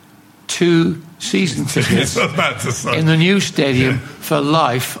like 2 season tickets in the new stadium for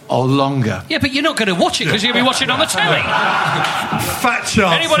life or longer. Yeah, but you're not going to watch it because you'll be watching it on the telly. Fat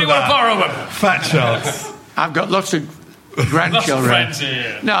chance. Anybody want to borrow them? Fat chance. I've got lots of grandchildren. Lots of friends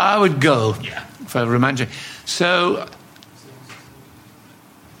here. No, I would go for romantic. So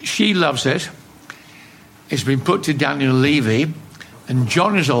she loves it. It's been put to Daniel Levy, And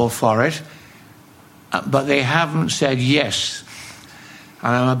John is all for it, but they haven't said yes.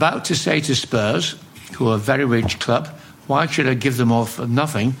 And I'm about to say to Spurs, who are a very rich club, why should I give them all for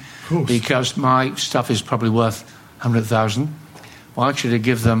nothing? Because my stuff is probably worth 100,000. Why should I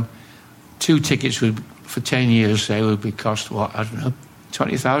give them 2 tickets for 10 years, say, would cost, what, I don't know,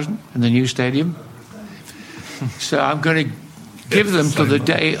 20,000 in the new stadium? So I'm going to give them till the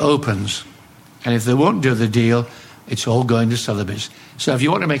day opens. And if they won't do the deal, it's all going to Sotheby's. So if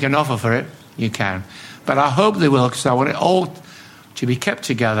you want to make an offer for it, you can. But I hope they will, because I want it all to be kept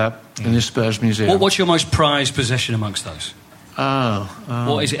together in the Spurs Museum. What's your most prized possession amongst those?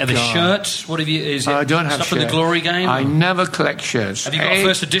 What is it? Are there shirts? What have you? Is it I don't have stuff shirts. from the Glory Game? I never collect shirts. Have you got a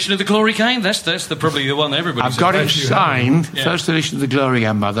first edition of the Glory Game? That's probably the one that everybody's I've got it signed, first edition of the Glory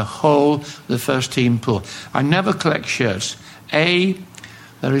Game by the first team pool. I never collect shirts. There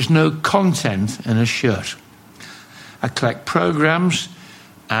is no content in a shirt. I collect programmes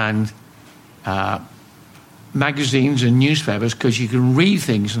and magazines and newspapers because you can read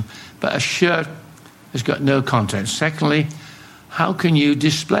things, but a shirt has got no content. Secondly, how can you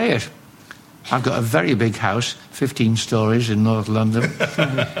display it? I've got a very big house, 15 stories in North London.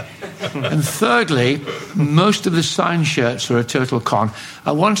 And thirdly, most of the signed shirts are a total con.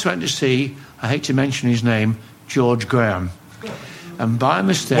 I once went to see, I hate to mention his name, George Graham. And by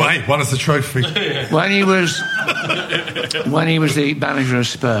mistake... Wait, won us a trophy. when he was the manager of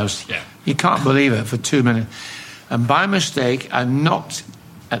Spurs, you can't believe it, for 2 minutes. And by mistake, I knocked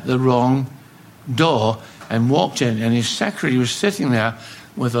at the wrong door and walked in, and his secretary was sitting there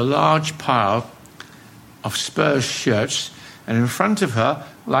with a large pile of Spurs shirts, and in front of her,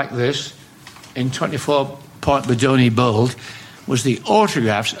 like this, in 24-point Bodoni bold, was the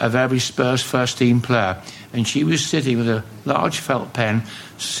autographs of every Spurs first-team player. And she was sitting with a large felt pen,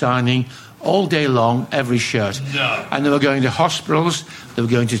 signing all day long every shirt. No. And they were going to hospitals, they were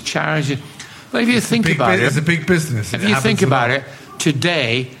going to charity. Well, if you think about it... It's a big business. If you think about it,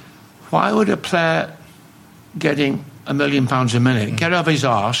 today, why would a player getting £1 million a minute get up his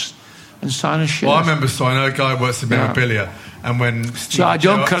arse and sign a shirt? Well, I remember signing a guy who works in memorabilia, and when Stevie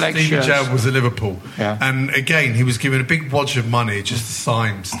Gerrard was at Liverpool, and again, he was given a big wad of money just to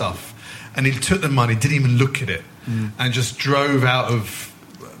sign stuff. And he took the money, didn't even look at it, and just drove out of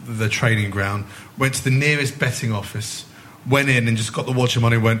the training ground, went to the nearest betting office, went in and just got the watch of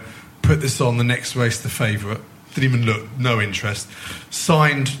money, went, put this on, the next race, the favourite, didn't even look, no interest,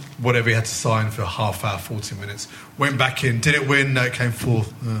 signed whatever he had to sign for a half hour, 40 minutes, went back in, did it win? No, it came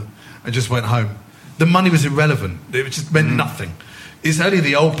fourth, and just went home. The money was irrelevant. It just meant nothing. It's only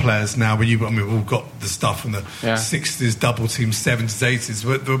the old players now, we've all got the stuff from the 60s, double team, 70s,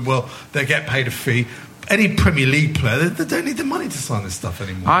 80s. Well, they get paid a fee. Any Premier League player, they don't need the money to sign this stuff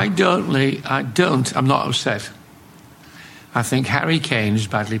anymore. I'm not upset. I think Harry Kane is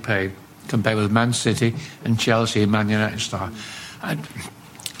badly paid compared with Man City and Chelsea and Man United star.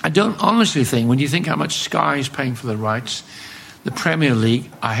 I don't honestly think, when you think how much Sky is paying for the rights, the Premier League,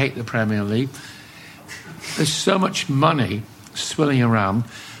 I hate the Premier League, there's so much money swilling around,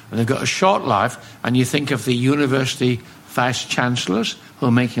 and they've got a short life, and you think of the university vice-chancellors who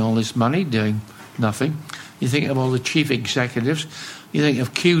are making all this money doing nothing. You think of all the chief executives. You think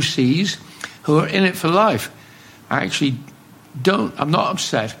of QCs who are in it for life. I'm not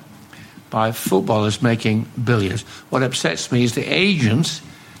upset by footballers making billions. What upsets me is the agents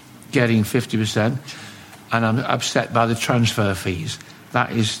getting 50%, and I'm upset by the transfer fees.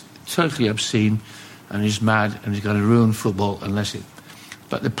 That is totally obscene, and he's mad, and he's going to ruin football unless it...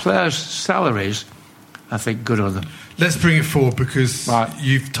 But the players' salaries, I think, good on them. Let's bring it forward, because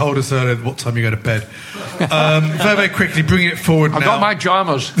you've told us earlier what time you go to bed. Very, very quickly, bringing it forward now. I've got my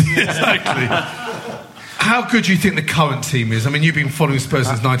pyjamas. Exactly. How good do you think the current team is? I mean, you've been following Spurs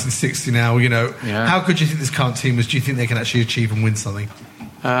since 1960 now, you know. Yeah. How good do you think this current team is? Do you think they can actually achieve and win something?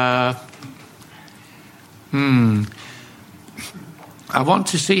 I want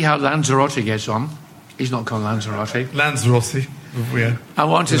to see how Lanzarote gets on. He's not called Lanzarote. Lanzarote, yeah. I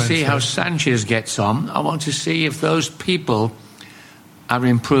want to see how Sanchez gets on. I want to see if those people are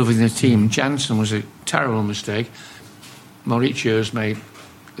improving the team. Janssen was a terrible mistake. Mauricio has made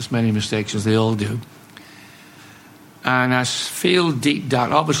as many mistakes as they all do. And I feel deep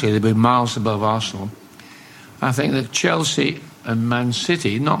down, obviously they've been miles above Arsenal. I think that Chelsea and Man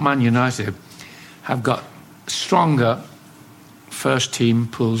City, not Man United, have got stronger first team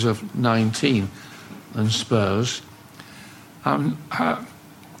pools of 19 than Spurs. I'm not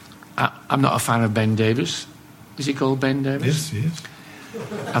a fan of Ben Davies. Is he called Ben Davies? Yes, he is.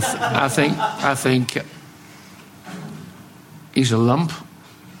 I think he's a lump.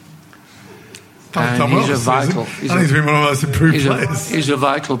 And he's a vital. He's been one of the most improved players. He's a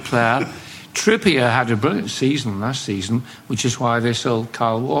vital player. Trippier had a brilliant season last season, which is why they sold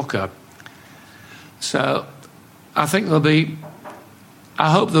Kyle Walker. So I think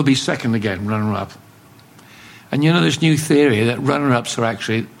I hope they'll be second again, runner-up. And you know this new theory that runner-ups are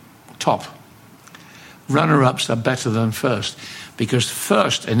actually top. Runner-ups are better than first, because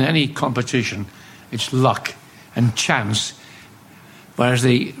first in any competition, it's luck and chance, whereas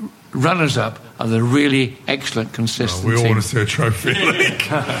the runners-up are the really excellent, consistent we all team. want to see a trophy.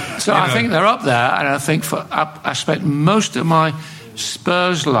 So I think they're up there, and I think I spent most of my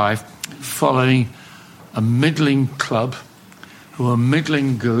Spurs life following a middling club who were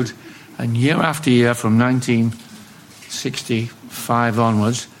middling good, and year after year from 1965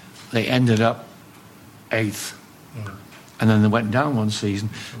 onwards, they ended up 8th. And then they went down one season.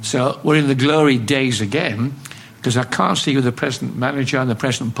 So we're in the glory days again, because I can't see with the present manager and the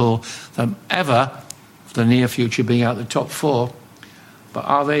present pool them ever, for the near future, being out the top 4. But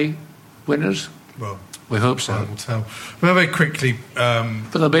are they winners? Well, we hope so. I will tell. Very quickly.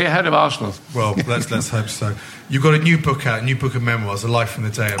 But they'll be ahead of Arsenal. Well, let's hope so. You've got a new book out, a new book of memoirs, A Life in the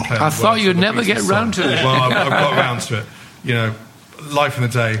Day. I thought you'd never get round to it. Well, I've got round to it. You know, Life in the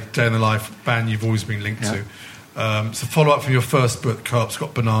Day, Day in the Life, band you've always been linked to. It's a follow-up from your first book, Co-op's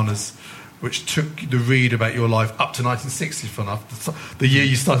Got Bananas, which took the read about your life up to 1960, fun enough, the year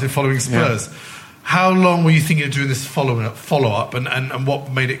you started following Spurs. Yeah. How long were you thinking of doing this follow-up, and what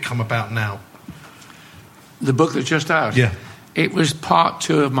made it come about now? The book that's just out? Yeah. It was part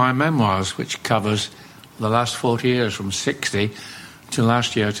 2 of my memoirs, which covers the last 40 years, from 60 to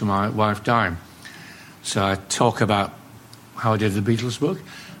last year to my wife dying. So I talk about how I did the Beatles book,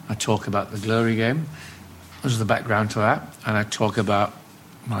 I talk about the Glory game, this is the background to that, and I talk about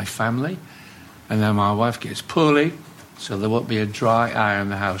my family, and then my wife gets poorly, so there won't be a dry eye in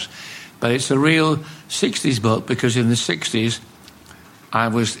the house. But it's a real 60s book, because in the 60s I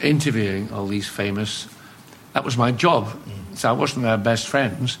was interviewing all these famous. That was my job. So I wasn't their best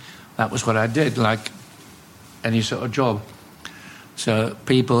friends. That was what I did, like any sort of job. So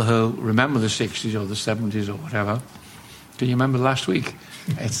people who remember the 60s or the 70s or whatever, can you remember last week?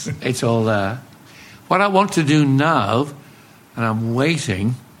 It's all there. What I want to do now, and I'm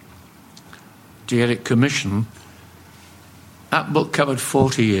waiting to get it commissioned, that book covered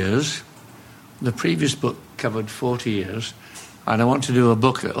 40 years. The previous book covered 40 years. And I want to do a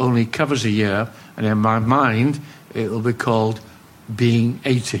book that only covers a year, and in my mind, it will be called Being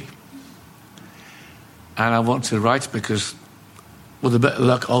 80. And I want to write, because with a bit of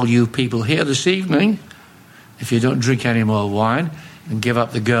luck, all you people here this evening, if you don't drink any more wine and give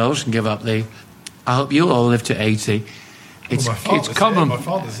up the girls and give up the... I hope you all live to 80. It's common. My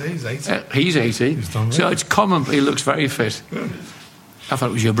father's he's 80. He's 80. So it's common. He looks very fit. I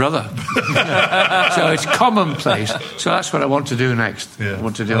thought it was your brother. So it's commonplace. So that's what I want to do next. Yeah. I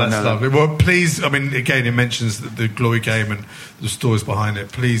want to do that's another. Lovely. Well, please, I mean, again, it mentions the Glory game and the stories behind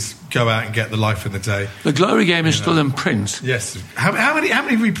it. Please go out and get The Life in the Day. The Glory game is still in print. Yes. How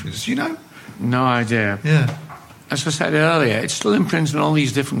many reprints do you know? No idea. Yeah. As I said earlier, it's still in print in all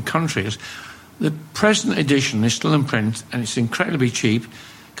these different countries. The present edition is still in print, and it's incredibly cheap,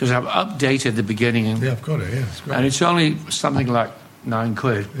 because I've updated the beginning. Yeah, I've got it, yeah. It's great. And it's only something like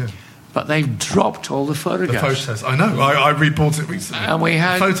 £9. Yeah. But they've dropped all the photographs. The photos, I know. I rebought it recently. And we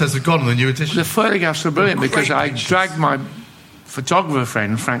had... The photos are gone in the new edition. The photographs are brilliant, because I dragged my photographer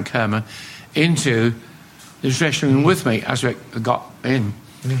friend, Frank Herman, into the dressing room with me as we got in.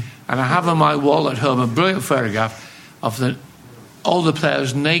 Yeah. And I have on my wall at home a brilliant photograph of all the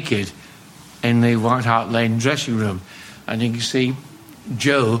players naked in the White Hart Lane dressing room. And you can see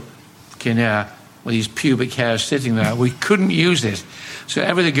Joe Kinnear with his pubic hair sitting there. We couldn't use it. So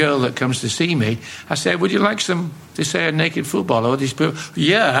every girl that comes to see me, I say, would you like to say a naked footballer with these people?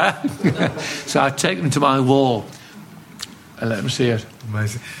 Yeah. So I take them to my wall and let them see it.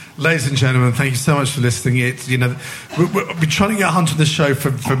 Amazing. Ladies and gentlemen, thank you so much for listening. We've been trying to get Hunt on the show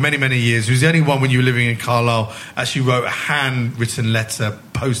for many, many years. He was the only one, when you were living in Carlisle, actually wrote a handwritten letter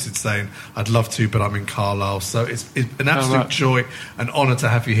posted saying, I'd love to, but I'm in Carlisle. So it's an absolute joy and honour to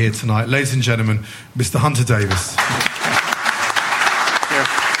have you here tonight. Ladies and gentlemen, Mr. Hunter Davies.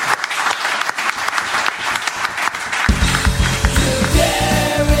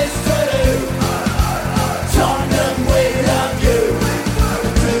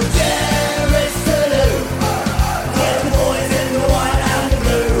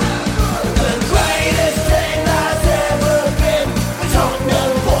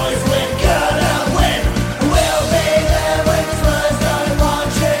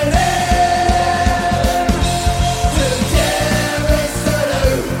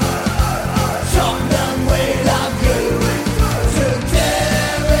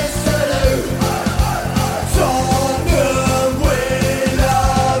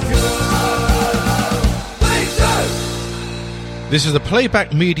 This is a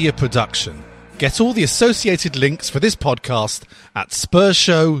Playback Media production. Get all the associated links for this podcast at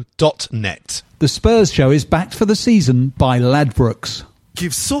spurshow.net. The Spurs Show is backed for the season by Ladbrokes.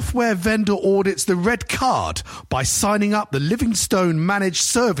 Give software vendor audits the red card by signing up the Livingstone Managed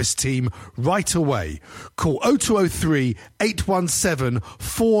Service Team right away. Call 0203 817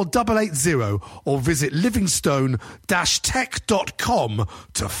 4880 or visit livingstone-tech.com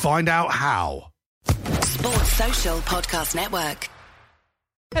to find out how. Sports Social Podcast Network.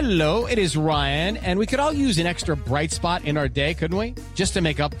 Hello, it is Ryan, and we could all use an extra bright spot in our day, couldn't we? Just to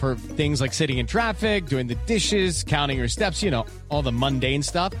make up for things like sitting in traffic, doing the dishes, counting your steps, you know, all the mundane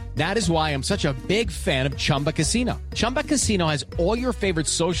stuff. That is why I'm such a big fan of Chumba Casino. Chumba Casino has all your favorite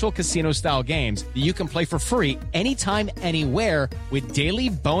social casino-style games that you can play for free anytime, anywhere with daily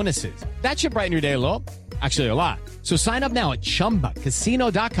bonuses. That should brighten your day a little. Actually, a lot. So sign up now at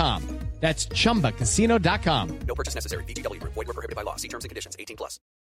ChumbaCasino.com. That's ChumbaCasino.com. No purchase necessary. VGW Group. Void where prohibited by law. See terms and conditions. 18+.